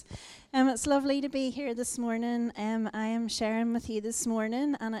It's lovely to be here this morning. I am sharing with you this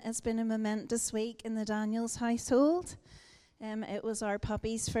morning, and it has been a momentous week in the Daniels household. It was our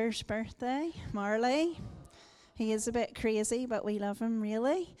puppy's first birthday, Marley. He is a bit crazy, but we love him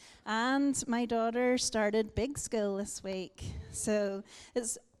really. And my daughter started big school this week. So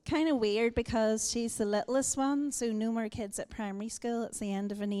it's kind of weird because she's the littlest one, so no more kids at primary school. It's the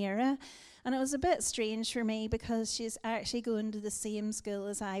end of an era. And it was a bit strange for me because she's actually going to the same school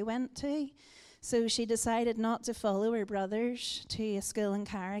as I went to. So she decided not to follow her brothers to a school in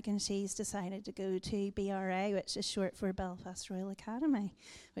Carrick, and she's decided to go to BRA, which is short for Belfast Royal Academy,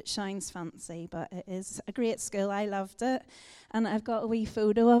 which sounds fancy, but it is a great school. I loved it. And I've got a wee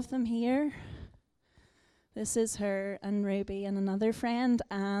photo of them here. This is her and Ruby and another friend,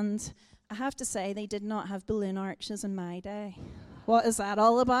 and I have to say they did not have balloon arches in my day. What is that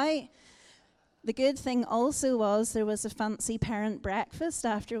all about? The good thing also was there was a fancy parent breakfast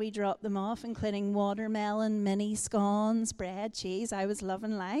after we dropped them off, including watermelon, mini scones, bread, cheese. I was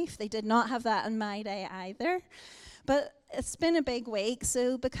loving life. They did not have that in my day either. But it's been a big week,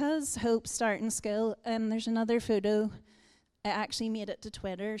 so because Hope's starting school, there's another photo. I actually made it to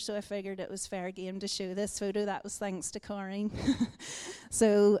Twitter, so I figured it was fair game to show this photo. That was thanks to Corinne.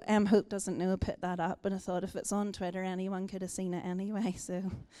 So Hope doesn't know I put that up, but I thought if it's on Twitter, anyone could have seen it anyway,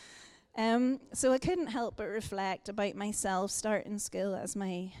 So I couldn't help but reflect about myself starting school as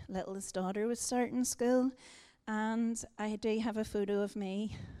my littlest daughter was starting school. And I do have a photo of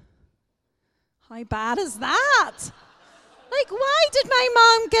me. How bad is that? Like, why did my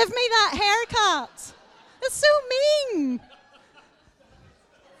mom give me that haircut? It's so mean.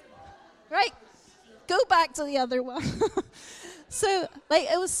 Right, go back to the other one. So,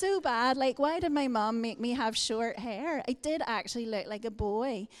 it was so bad. Why did my mom make me have short hair? I did actually look like a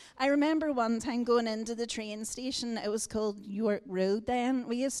boy. I remember one time going into the train station. It was called York Road then.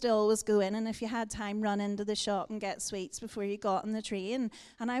 We used to always go in, and if you had time, run into the shop and get sweets before you got on the train.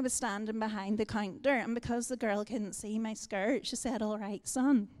 And I was standing behind the counter, and because the girl couldn't see my skirt, she said, "All right,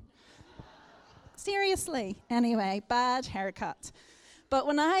 son." Seriously. Anyway, bad haircut. But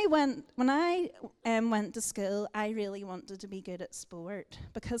when I went to school, I really wanted to be good at sport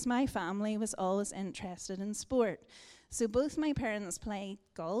because my family was always interested in sport. So both my parents play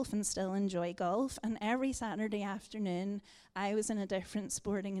golf and still enjoy golf, and every Saturday afternoon, I was in a different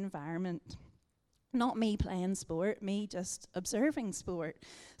sporting environment. Not me playing sport, me just observing sport.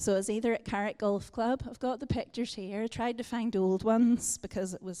 So I was either at Carrick Golf Club. I've got the pictures here. I tried to find old ones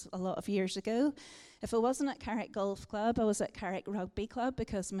because it was a lot of years ago. If I wasn't at Carrick Golf Club, I was at Carrick Rugby Club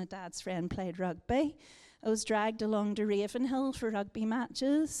because my dad's friend played rugby. I was dragged along to Ravenhill for rugby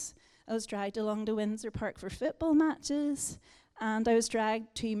matches. I was dragged along to Windsor Park for football matches. And I was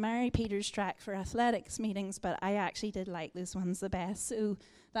dragged to Mary Peters Track for athletics meetings, but I actually did like those ones the best. So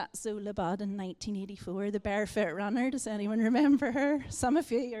that's Zola Budd in 1984, the barefoot runner. Does anyone remember her? Some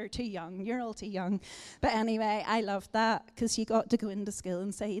of you are too young. You're all too young. But anyway, I loved that because you got to go into school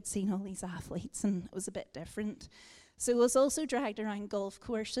and say you'd seen all these athletes, and it was a bit different. So I was also dragged around golf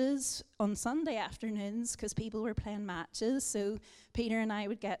courses on Sunday afternoons because people were playing matches. So Peter and I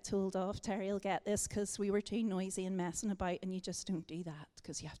would get told off, Terry will get this, because we were too noisy and messing about, and you just don't do that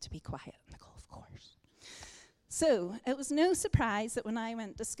because you have to be quiet on the golf course. So it was no surprise that when I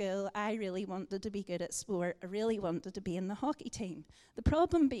went to school, I really wanted to be good at sport. I really wanted to be in the hockey team. The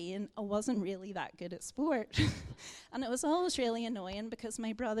problem being, I wasn't really that good at sport. And it was always really annoying because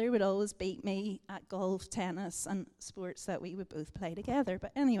my brother would always beat me at golf, tennis, and sports that we would both play together.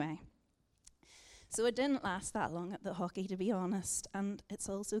 But anyway, so it didn't last that long at the hockey, to be honest. And it's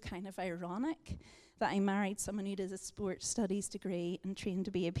also kind of ironic that I married someone who does a sports studies degree and trained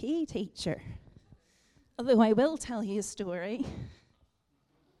to be a PE teacher. Although I will tell you a story.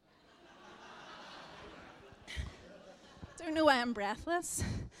 Don't know why I'm breathless.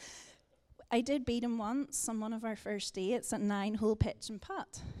 I did beat him once on one of our first dates at 9-hole pitch and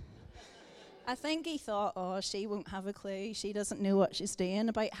putt. I think he thought, oh, she won't have a clue. She doesn't know what she's doing.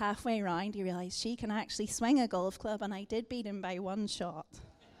 About halfway around, he realised she can actually swing a golf club, and I did beat him by one shot.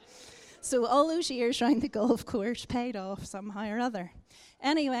 So all those years around the golf course paid off somehow or other.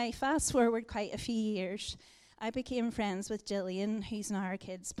 Anyway, fast forward quite a few years, I became friends with Gillian, who's now our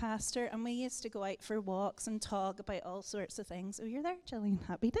kids' pastor, and we used to go out for walks and talk about all sorts of things. Oh, you're there, Gillian.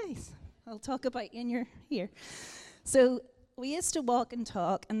 Happy days. I'll talk about you when you're here. So we used to walk and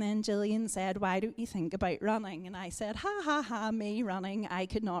talk, and then Gillian said, "Why don't you think about running?" And I said, "Ha, ha, ha, me running. I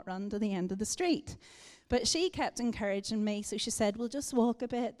could not run to the end of the street." But she kept encouraging me, so she said, "We'll just walk a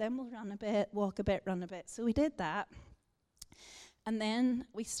bit, then we'll run a bit, walk a bit, run a bit." So we did that. And then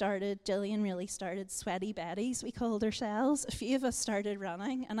Gillian really started Sweaty Betties, we called ourselves. A few of us started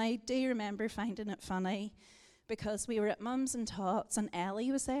running, and I do remember finding it funny because we were at Mums and Tots, and Ellie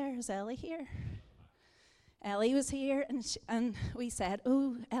was there. Is Ellie here? Ellie was here, and we said,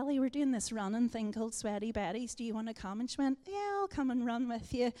 oh, Ellie, we're doing this running thing called Sweaty Betties. Do you want to come? And she went, yeah, I'll come and run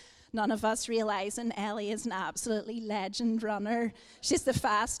with you. None of us realising Ellie is an absolutely legend runner. She's the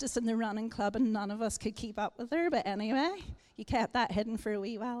fastest in the running club, and none of us could keep up with her. But anyway, you kept that hidden for a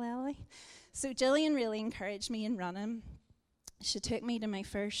wee while, Ellie. So Gillian really encouraged me in running. She took me to my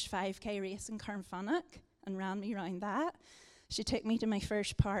first 5K race in Carnfunnock and ran me around that. She took me to my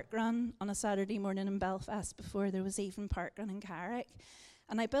first park run on a Saturday morning in Belfast before there was even park run in Carrick.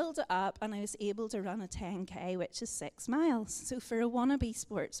 And I built it up, and I was able to run a 10K, which is 6 miles. So for a wannabe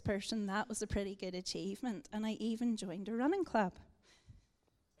sports person, that was a pretty good achievement. And I even joined a running club.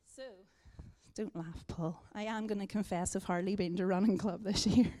 So, don't laugh, Paul. I am going to confess I've hardly been to a running club this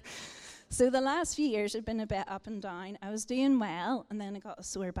year. So the last few years have been a bit up and down. I was doing well, and then I got a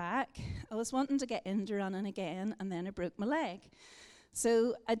sore back. I was wanting to get into running again, and then I broke my leg.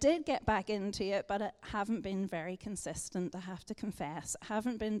 So I did get back into it, but I haven't been very consistent, I have to confess. I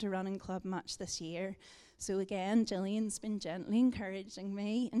haven't been to running club much this year. So again, Gillian's been gently encouraging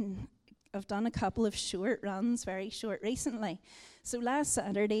me, and I've done a couple of short runs, very short recently. So last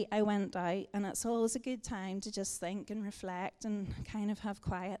Saturday I went out, and it's always a good time to just think and reflect and kind of have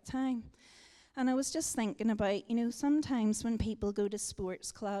quiet time. And I was just thinking about, sometimes when people go to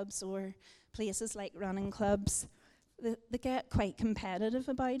sports clubs or places like running clubs, they get quite competitive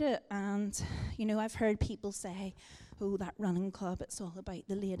about it. And, I've heard people say, oh, that running club, it's all about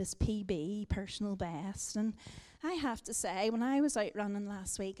the latest PB, personal best. And I have to say, when I was out running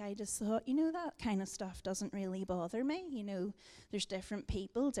last week, I just thought, that kind of stuff doesn't really bother me. There's different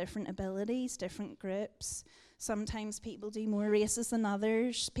people, different abilities, different groups. Sometimes people do more races than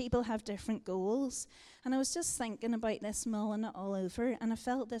others. People have different goals. And I was just thinking about this, mulling it all over, and I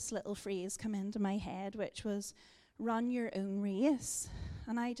felt this little phrase come into my head, which was, run your own race.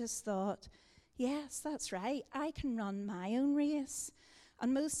 And I just thought, yes, that's right. I can run my own race.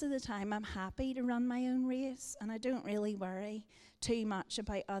 And most of the time, I'm happy to run my own race, and I don't really worry too much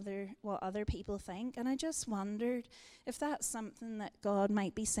about what other people think. And I just wondered if that's something that God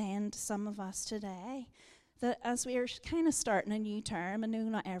might be saying to some of us today, that as we're kind of starting a new term, I know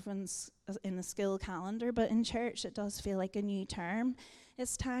not everyone's in the school calendar, but in church it does feel like a new term.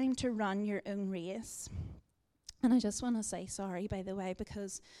 It's time to run your own race. And I just want to say sorry, by the way,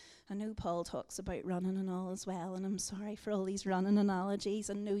 because I know Paul talks about running and all as well, and I'm sorry for all these running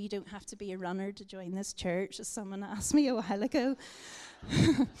analogies. I know you don't have to be a runner to join this church, as someone asked me a while ago.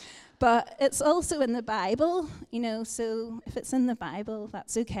 But it's also in the Bible, so if it's in the Bible,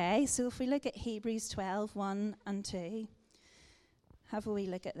 that's okay. So if we look at Hebrews 12, 1 and 2, have a wee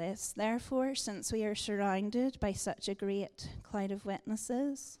look at this. Therefore, since we are surrounded by such a great cloud of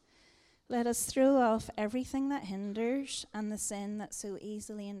witnesses, let us throw off everything that hinders and the sin that so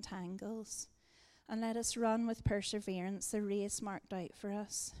easily entangles, and let us run with perseverance the race marked out for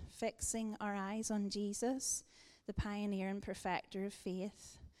us, fixing our eyes on Jesus, the pioneer and perfecter of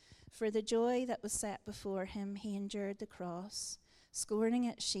faith. For the joy that was set before him, he endured the cross, scorning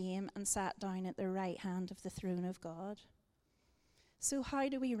its shame, and sat down at the right hand of the throne of God. So how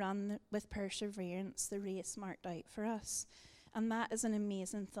do we run with perseverance the race marked out for us? And that is an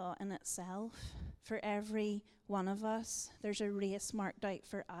amazing thought in itself. For every one of us, there's a race marked out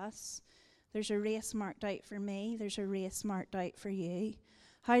for us. There's a race marked out for me. There's a race marked out for you.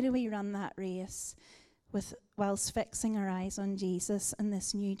 How do we run that race whilst fixing our eyes on Jesus in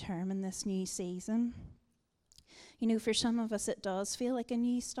this new term, in this new season? For some of us it does feel like a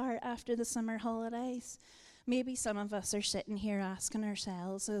new start after the summer holidays. Maybe some of us are sitting here asking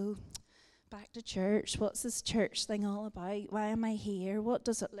ourselves, back to church, what's this church thing all about? Why am I here? What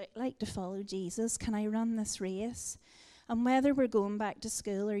does it look like to follow Jesus? Can I run this race? And whether we're going back to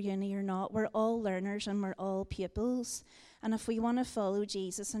school or uni or not, we're all learners and we're all pupils. And if we want to follow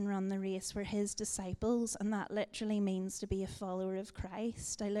Jesus and run the race, we're his disciples, and that literally means to be a follower of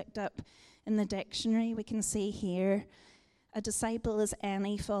Christ. I looked up in the dictionary, we can see here, a disciple is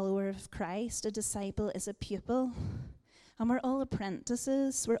any follower of Christ. A disciple is a pupil. And we're all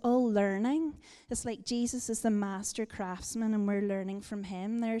apprentices. We're all learning. It's like Jesus is the master craftsman and we're learning from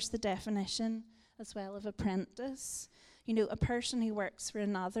him. There's the definition as well of apprentice. A person who works for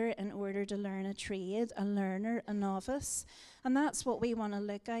another in order to learn a trade, a learner, a novice. And that's what we want to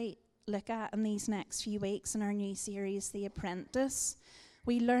look at in these next few weeks in our new series, The Apprentice.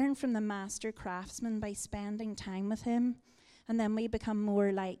 We learn from the master craftsman by spending time with him. And then we become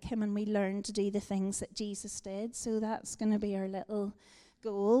more like him and we learn to do the things that Jesus did. So that's going to be our little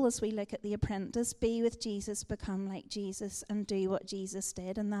goal as we look at the Apprentice. Be with Jesus, become like Jesus, and do what Jesus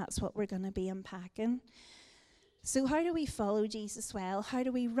did. And that's what we're going to be unpacking. So how do we follow Jesus well? How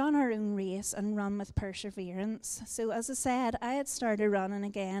do we run our own race and run with perseverance? So as I said, I had started running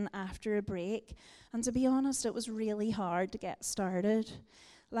again after a break. And to be honest, it was really hard to get started.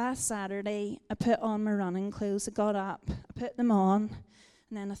 Last Saturday, I put on my running clothes. I got up, I put them on,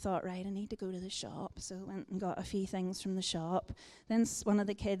 and then I thought, right, I need to go to the shop. So I went and got a few things from the shop. Then one of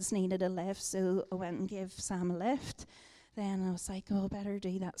the kids needed a lift, so I went and gave Sam a lift. Then I was like, oh, I better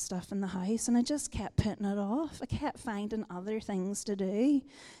do that stuff in the house. And I just kept putting it off. I kept finding other things to do.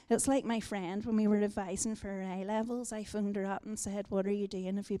 It's like my friend, when we were revising for her A-levels, I phoned her up and said, what are you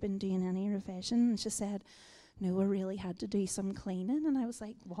doing? Have you been doing any revision? And she said, no, I really had to do some cleaning. And I was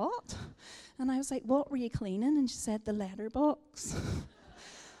like, what? And I was like, what were you cleaning? And she said, the letterbox.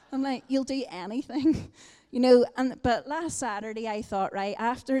 I'm like, you'll do anything. But last Saturday I thought, right,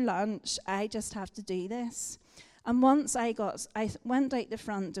 after lunch, I just have to do this. And once I went out the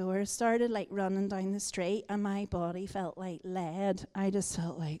front door, started like running down the street, and my body felt like lead. I just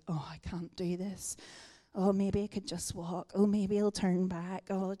felt like, oh, I can't do this. Oh, maybe I could just walk. Oh, maybe I'll turn back.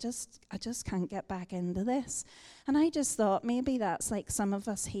 Oh, I just can't get back into this. And I just thought maybe that's like some of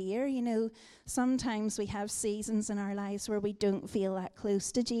us here. Sometimes we have seasons in our lives where we don't feel that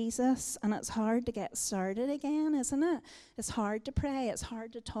close to Jesus, and it's hard to get started again, isn't it? It's hard to pray. It's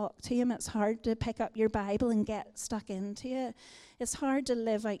hard to talk to him. It's hard to pick up your Bible and get stuck into it. It's hard to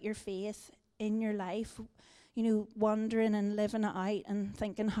live out your faith in your life, wondering and living it out and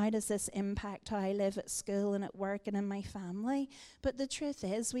thinking, how does this impact how I live at school and at work and in my family? But the truth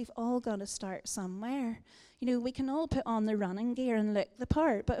is, we've all got to start somewhere. We can all put on the running gear and look the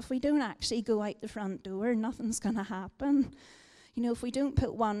part, but if we don't actually go out the front door, nothing's going to happen. If we don't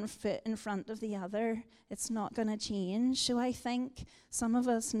put one foot in front of the other, it's not going to change. So I think some of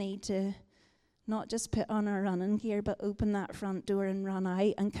us need to not just put on our running gear, but open that front door and run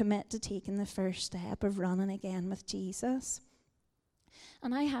out and commit to taking the first step of running again with Jesus.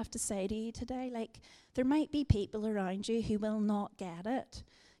 And I have to say to you today, there might be people around you who will not get it.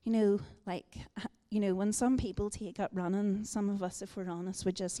 When some people take up running, some of us, if we're honest,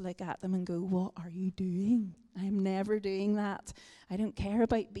 would just look at them and go, what are you doing? I'm never doing that. I don't care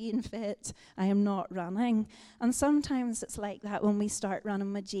about being fit. I am not running. And sometimes it's like that when we start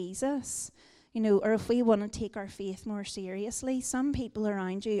running with Jesus. Or if we want to take our faith more seriously, some people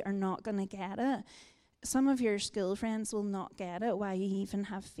around you are not going to get it. Some of your school friends will not get it, why you even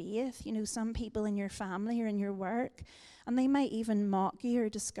have faith. Some people in your family or in your work, and they might even mock you or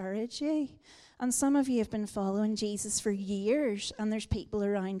discourage you. And some of you have been following Jesus for years, and there's people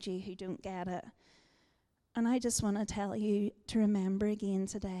around you who don't get it. And I just want to tell you to remember again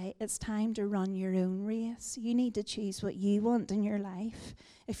today, it's time to run your own race. You need to choose what you want in your life.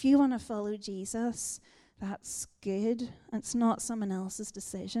 If you want to follow Jesus, that's good. It's not someone else's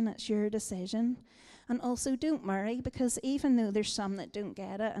decision, it's your decision. And also don't worry, because even though there's some that don't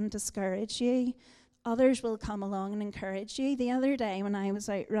get it and discourage you, others will come along and encourage you. The other day when I was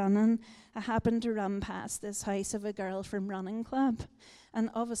out running, I happened to run past this house of a girl from running club. And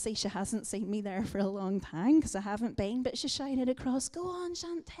obviously she hasn't seen me there for a long time because I haven't been, but she shouted across, go on,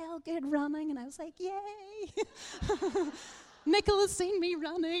 Chantel, good running. And I was like, yay. Nicola's seen me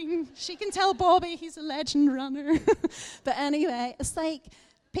running. She can tell Bobby he's a legend runner. But anyway, it's like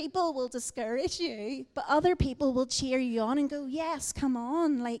people will discourage you, but other people will cheer you on and go, yes, come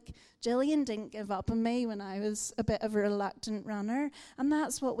on. Like Jillian didn't give up on me when I was a bit of a reluctant runner. And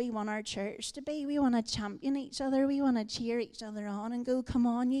that's what we want our church to be. We want to champion each other. We want to cheer each other on and go, come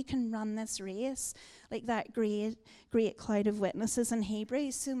on, you can run this race. Like that great cloud of witnesses in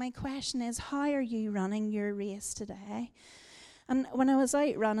Hebrews. So my question is, how are you running your race today? And when I was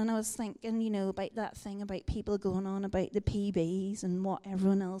out running, I was thinking, about that thing about people going on about the PBs and what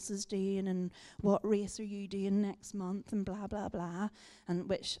everyone else is doing and what race are you doing next month and blah, blah, blah, and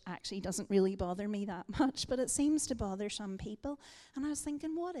which actually doesn't really bother me that much, but it seems to bother some people. And I was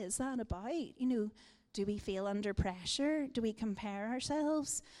thinking, what is that about? Do we feel under pressure? Do we compare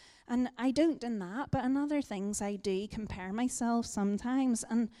ourselves? And I don't in that, but in other things I do compare myself sometimes.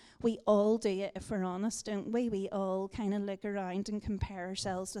 And we all do it, if we're honest, don't we? We all kind of look around and compare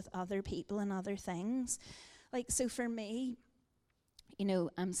ourselves with other people and other things. So for me,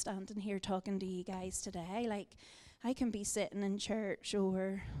 I'm standing here talking to you guys today. I can be sitting in church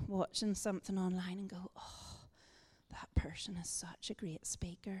or watching something online and go, oh, that person is such a great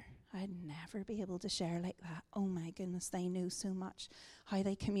speaker. I'd never be able to share like that. Oh my goodness, they know so much. How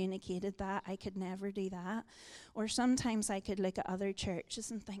they communicated that, I could never do that. Or sometimes I could look at other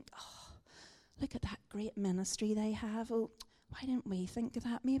churches and think, oh, look at that great ministry they have. Oh, why didn't we think of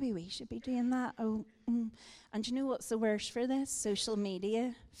that? Maybe we should be doing that. And you know what's the worst for this? Social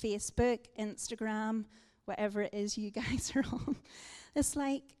media, Facebook, Instagram, whatever it is you guys are on. It's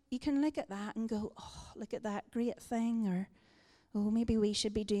like you can look at that and go, oh, look at that great thing, or oh, maybe we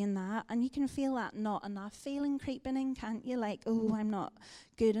should be doing that. And you can feel that not enough feeling creeping in, can't you? Like, oh, I'm not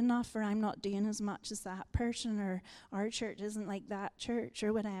good enough, or I'm not doing as much as that person, or our church isn't like that church,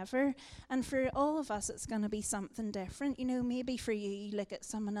 or whatever. And for all of us, it's going to be something different. You know, maybe for you look at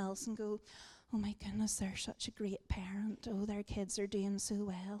someone else and go, oh my goodness, they're such a great parent. Oh, their kids are doing so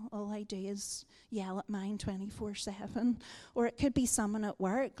well. All I do is yell at mine 24/7. Or it could be someone at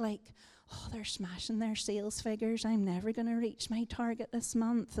work, like, oh, they're smashing their sales figures. I'm never going to reach my target this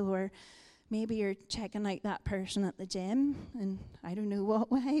month. Or maybe you're checking out that person at the gym, and I don't know what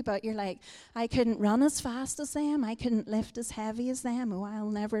way, but you're like, I couldn't run as fast as them. I couldn't lift as heavy as them. Oh,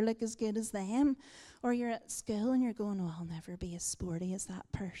 I'll never look as good as them. Or you're at school and you're going, oh, I'll never be as sporty as that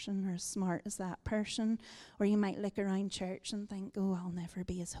person, or as smart as that person. Or you might look around church and think, oh, I'll never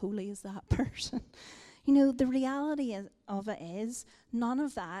be as holy as that person. You know, the reality of it is none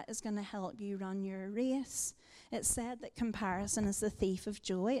of that is going to help you run your race. It's said that comparison is the thief of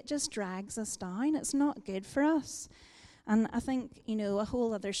joy. It just drags us down. It's not good for us. And I think, you know, a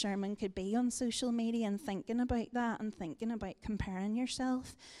whole other sermon could be on social media and thinking about that and thinking about comparing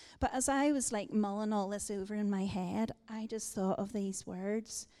yourself. But as I was like mulling all this over in my head, I just thought of these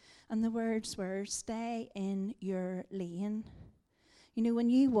words. And the words were, stay in your lane. You know, when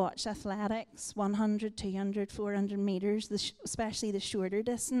you watch athletics, 100, 200, 400 meters, especially the shorter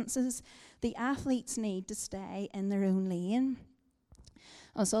distances, the athletes need to stay in their own lane.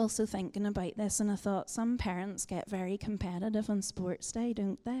 I was also thinking about this, and I thought some parents get very competitive on sports day,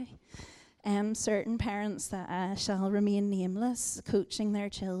 don't they? Certain parents that shall remain nameless, coaching their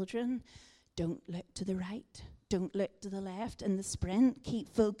children, don't look to the right, don't look to the left in the sprint, keep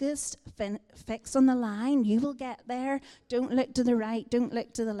focused, fix on the line, you will get there, don't look to the right, don't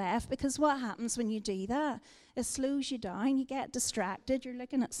look to the left, because what happens when you do that? It slows you down, you get distracted, you're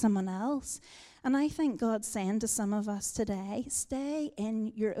looking at someone else. And I think God's saying to some of us today, stay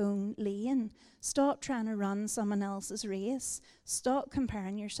in your own lane. Stop trying to run someone else's race. Stop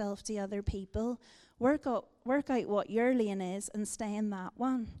comparing yourself to other people. Work out what your lane is and stay in that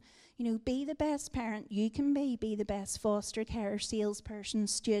one. You know, be the best parent you can be. Be the best foster care, salesperson,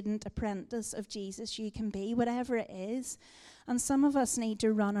 student, apprentice of Jesus you can be, whatever it is. And some of us need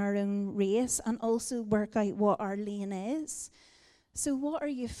to run our own race and also work out what our lane is. So what are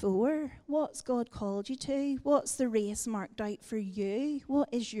you for? What's God called you to? What's the race marked out for you? What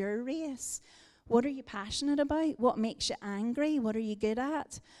is your race? What are you passionate about? What makes you angry? What are you good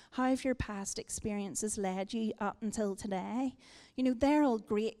at? How have your past experiences led you up until today? You know, they're all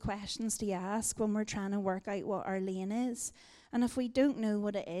great questions to ask when we're trying to work out what our lane is. And if we don't know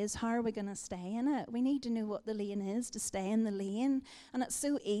what it is, how are we going to stay in it? We need to know what the lane is to stay in the lane. And it's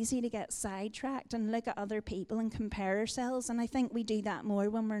so easy to get sidetracked and look at other people and compare ourselves. And I think we do that more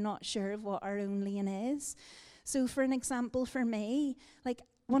when we're not sure of what our own lane is. So for an example, for me, like,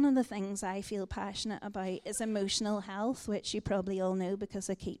 one of the things I feel passionate about is emotional health, which you probably all know because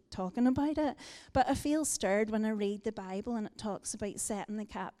I keep talking about it. But I feel stirred when I read the Bible and it talks about setting the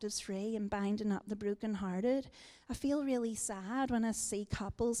captives free and binding up the brokenhearted. I feel really sad when I see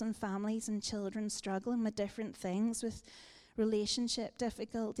couples and families and children struggling with different things, with relationship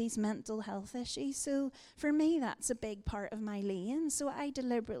difficulties, mental health issues. So for me, that's a big part of my lane. So I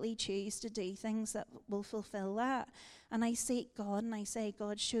deliberately choose to do things that will fulfill that. And I seek God and I say,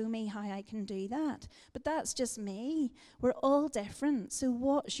 God, show me how I can do that. But that's just me. We're all different. So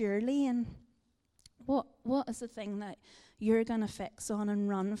what's your lane? What is the thing that you're going to fix on and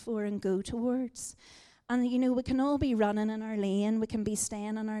run for and go towards? And, you know, we can all be running in our lane, we can be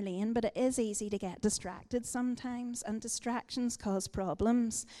staying in our lane, but it is easy to get distracted sometimes, and distractions cause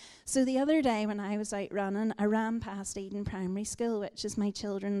problems. So the other day when I was out running, I ran past Eden Primary School, which is my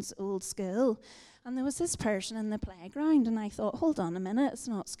children's old school, and there was this person in the playground, and I thought, hold on a minute, it's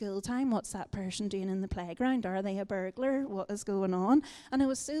not school time, what's that person doing in the playground? Are they a burglar? What is going on? And I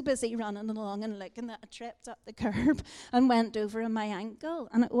was so busy running along and looking that I tripped up the curb and went over on my ankle,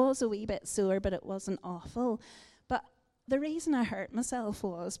 and it was a wee bit sore, but it wasn't awful. But the reason I hurt myself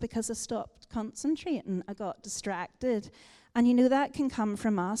was because I stopped concentrating, I got distracted. And that can come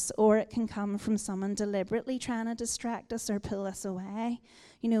from us, or it can come from someone deliberately trying to distract us or pull us away.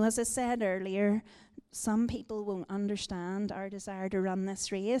 As I said earlier, some people won't understand our desire to run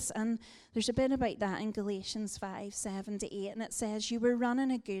this race. And there's a bit about that in Galatians 5:7-8, and it says, "You were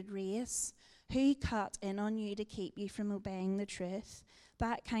running a good race. Who cut in on you to keep you from obeying the truth?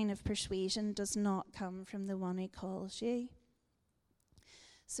 That kind of persuasion does not come from the one who calls you."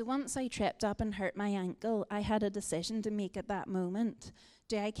 So once I tripped up and hurt my ankle, I had a decision to make at that moment.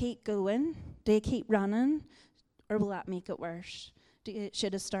 Do I keep going? Do I keep running? Or will that make it worse?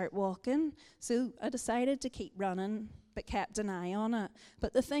 Should I start walking? So I decided to keep running, but kept an eye on it.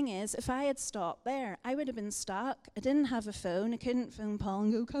 But the thing is, if I had stopped there, I would have been stuck. I didn't have a phone. I couldn't phone Paul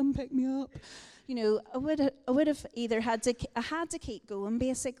and go, "Come pick me up." I would have either had to keep going,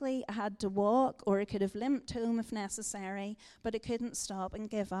 basically. I had to walk, or I could have limped home if necessary, but I couldn't stop and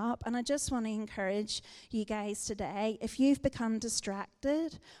give up. And I just want to encourage you guys today, if you've become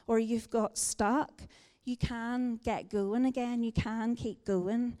distracted or you've got stuck, you can get going again. You can keep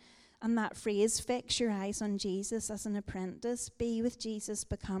going. And that phrase, fix your eyes on Jesus as an apprentice, be with Jesus,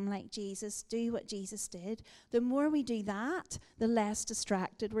 become like Jesus, do what Jesus did. The more we do that, the less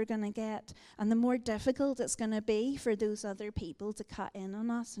distracted we're going to get, and the more difficult it's going to be for those other people to cut in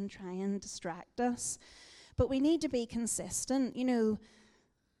on us and try and distract us. But we need to be consistent.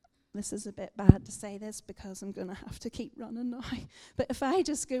 This is a bit bad to say this because I'm going to have to keep running now. But if I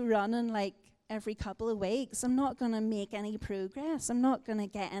just go running like every couple of weeks, I'm not going to make any progress. I'm not going to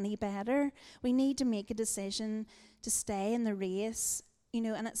get any better. We need to make a decision to stay in the race,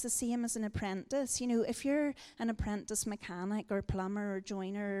 and it's the same as an apprentice. If you're an apprentice mechanic or plumber or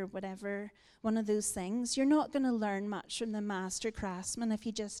joiner or whatever, one of those things, you're not going to learn much from the master craftsman if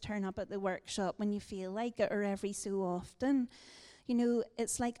you just turn up at the workshop when you feel like it or every so often.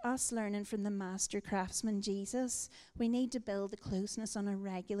 It's like us learning from the master craftsman, Jesus. We need to build a closeness on a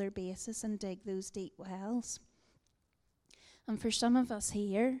regular basis and dig those deep wells. And for some of us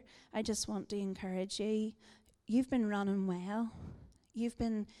here, I just want to encourage you. You've been running well. You've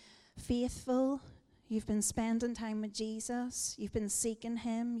been faithful. You've been spending time with Jesus. You've been seeking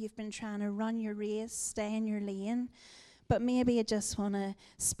him. You've been trying to run your race, stay in your lane. But maybe I just want to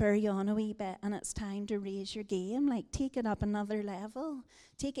spur you on a wee bit, and it's time to raise your game. Take it up another level.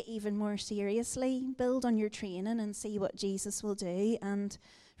 Take it even more seriously. Build on your training and see what Jesus will do. And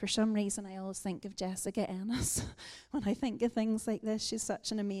for some reason, I always think of Jessica Ennis. When I think of things like this, she's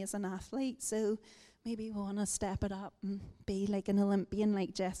such an amazing athlete. So maybe we want to step it up and be like an Olympian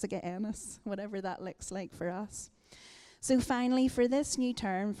like Jessica Ennis, whatever that looks like for us. So finally, for this new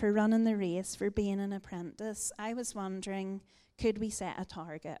term, for running the race, for being an apprentice, I was wondering, could we set a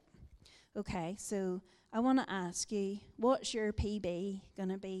target? Okay, so I want to ask you, what's your PB going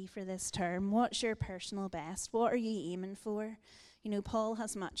to be for this term? What's your personal best? What are you aiming for? Paul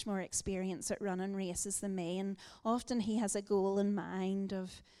has much more experience at running races than me, and often he has a goal in mind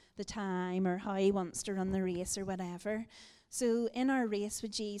of the time or how he wants to run the race or whatever. So in our race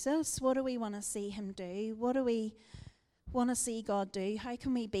with Jesus, what do we want to see him do? What do we want to see God do? How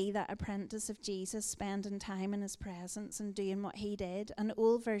can we be that apprentice of Jesus, spending time in his presence and doing what he did? An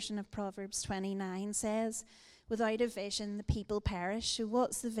old version of Proverbs 29 says, without a vision, the people perish. So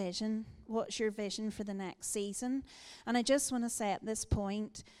what's the vision? What's your vision for the next season? And I just want to say at this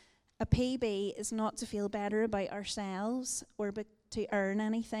point, a PB is not to feel better about ourselves or to earn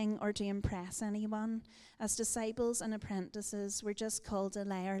anything or to impress anyone. As disciples and apprentices, we're just called to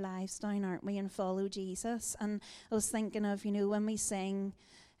lay our lives down, aren't we, and follow Jesus. And I was thinking of, when we sing,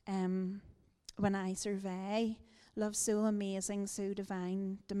 when I survey, love so amazing, so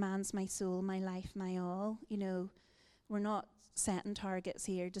divine, demands my soul, my life, my all. We're not setting targets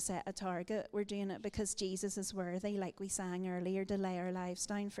here to set a target. We're doing it because Jesus is worthy, like we sang earlier, to lay our lives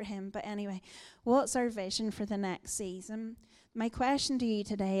down for him. But anyway, what's our vision for the next season? My question to you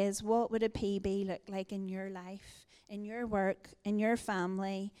today is, what would a PB look like in your life, in your work, in your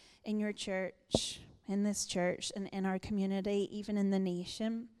family, in your church, in this church, and in our community, even in the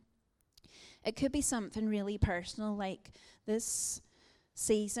nation? It could be something really personal, like this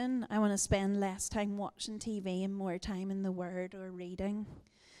season, I want to spend less time watching TV and more time in the Word or reading.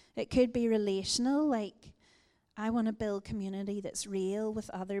 It could be relational, like I want to build community that's real with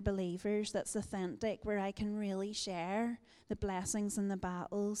other believers, that's authentic, where I can really share the blessings and the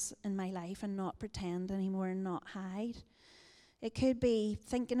battles in my life and not pretend anymore and not hide. It could be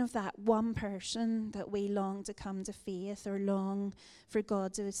thinking of that one person that we long to come to faith or long for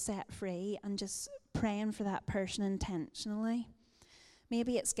God to set free and just praying for that person intentionally.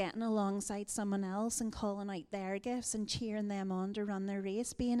 Maybe it's getting alongside someone else and calling out their gifts and cheering them on to run their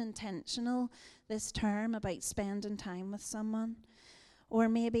race, being intentional this term about spending time with someone. Or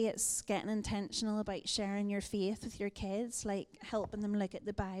maybe it's getting intentional about sharing your faith with your kids, like helping them look at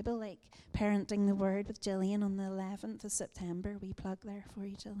the Bible, like parenting the Word with Gillian on the 11th of September. We plug there for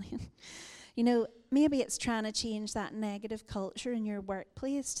you, Gillian. You know, maybe it's trying to change that negative culture in your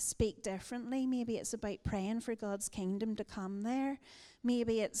workplace to speak differently. Maybe it's about praying for God's kingdom to come there.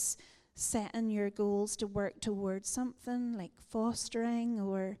 Maybe it's setting your goals to work towards something like fostering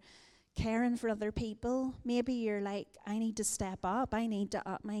or caring for other people. Maybe you're like, I need to step up. I need to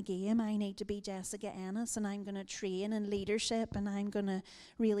up my game. I need to be Jessica Ennis, and I'm going to train in leadership, and I'm going to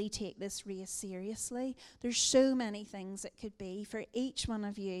really take this race seriously. There's so many things it could be. For each one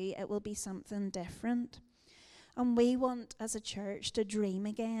of you, it will be something different. And we want, as a church, to dream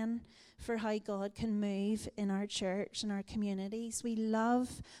again for how God can move in our church and our communities. We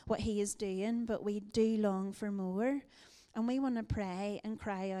love what He is doing, but we do long for more. And we want to pray and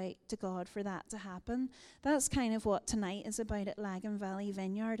cry out to God for that to happen. That's kind of what tonight is about at Lagan Valley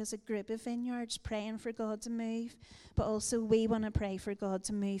Vineyard, as a group of vineyards praying for God to move. But also we want to pray for God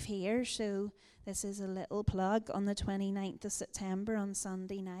to move here. So this is a little plug. On the 29th of September on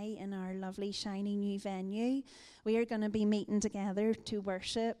Sunday night in our lovely shiny new venue, we are going to be meeting together to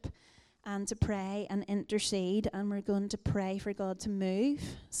worship and to pray and intercede. And we're going to pray for God to move.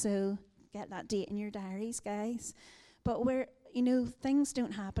 So get that date in your diaries, guys. But things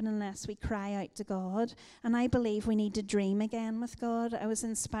don't happen unless we cry out to God. And I believe we need to dream again with God. I was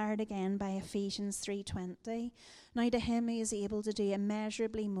inspired again by Ephesians 3:20. Now to Him who is able to do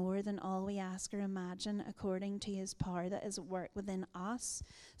immeasurably more than all we ask or imagine, according to His power that is at work within us.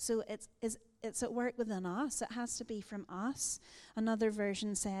 So it's at work within us. It has to be from us. Another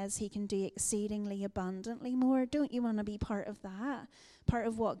version says He can do exceedingly abundantly more. Don't you want to be part of that? Part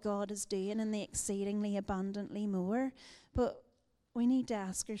of what God is doing in the exceedingly abundantly more. But we need to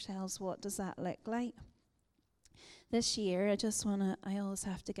ask ourselves, what does that look like? This year, I always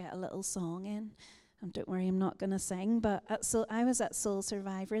have to get a little song in. Don't worry, I'm not going to sing, but I was at Soul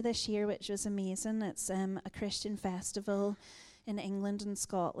Survivor this year, which was amazing. It's a Christian festival in England and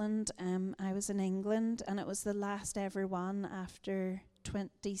Scotland. I was in England, and it was the last ever one after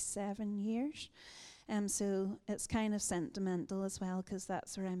 27 years. So it's kind of sentimental as well, because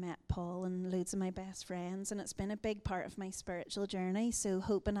that's where I met Paul and loads of my best friends, and it's been a big part of my spiritual journey. So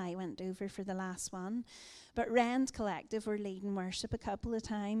Hope and I went over for the last one. But Rend Collective were leading worship a couple of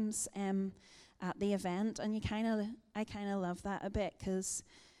times at the event, and I kind of love that a bit, because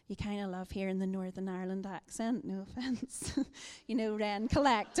you kind of love hearing the Northern Ireland accent, no offence. Rend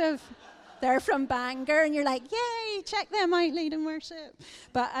Collective. They're from Bangor, and you're like, yay, check them out leading worship.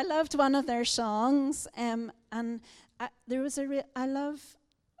 But I loved one of their songs, and I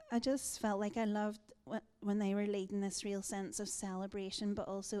just felt like I loved when they were leading this real sense of celebration, but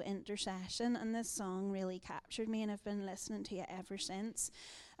also intercession. And this song really captured me, and I've been listening to it ever since.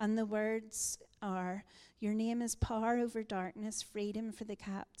 And the words are, your name is power over darkness, freedom for the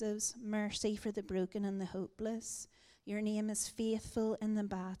captives, mercy for the broken and the hopeless. Your name is faithful in the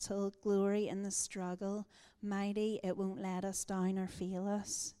battle, glory in the struggle, mighty, it won't let us down or fail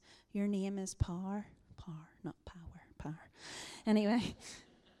us. Your name is power, not power. Anyway,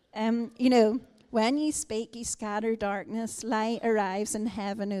 when you speak, you scatter darkness, light arrives and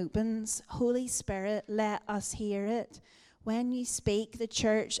heaven opens. Holy Spirit, let us hear it. When you speak, the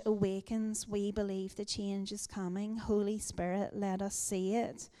church awakens. We believe the change is coming. Holy Spirit, let us see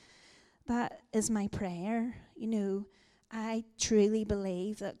it. That is my prayer. I truly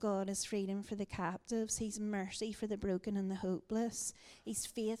believe that God is freedom for the captives. He's mercy for the broken and the hopeless. He's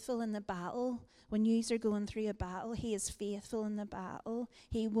faithful in the battle. When you are going through a battle, He is faithful in the battle.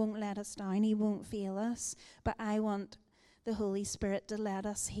 He won't let us down. He won't fail us. But I want the Holy Spirit to let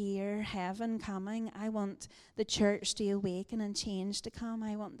us hear heaven coming. I want the church to awaken and change to come.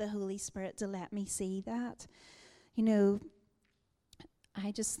 I want the Holy Spirit to let me see that.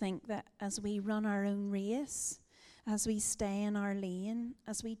 I just think that as we run our own race, as we stay in our lane,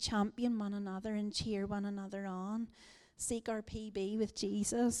 as we champion one another and cheer one another on, seek our PB with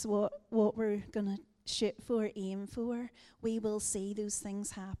Jesus, what we're going to shoot for, aim for, we will see those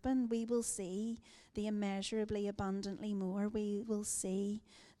things happen. We will see the immeasurably abundantly more. We will see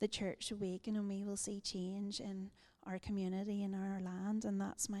the church awaken, and we will see change in our community, in our land. And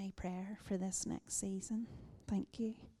that's my prayer for this next season. Thank you.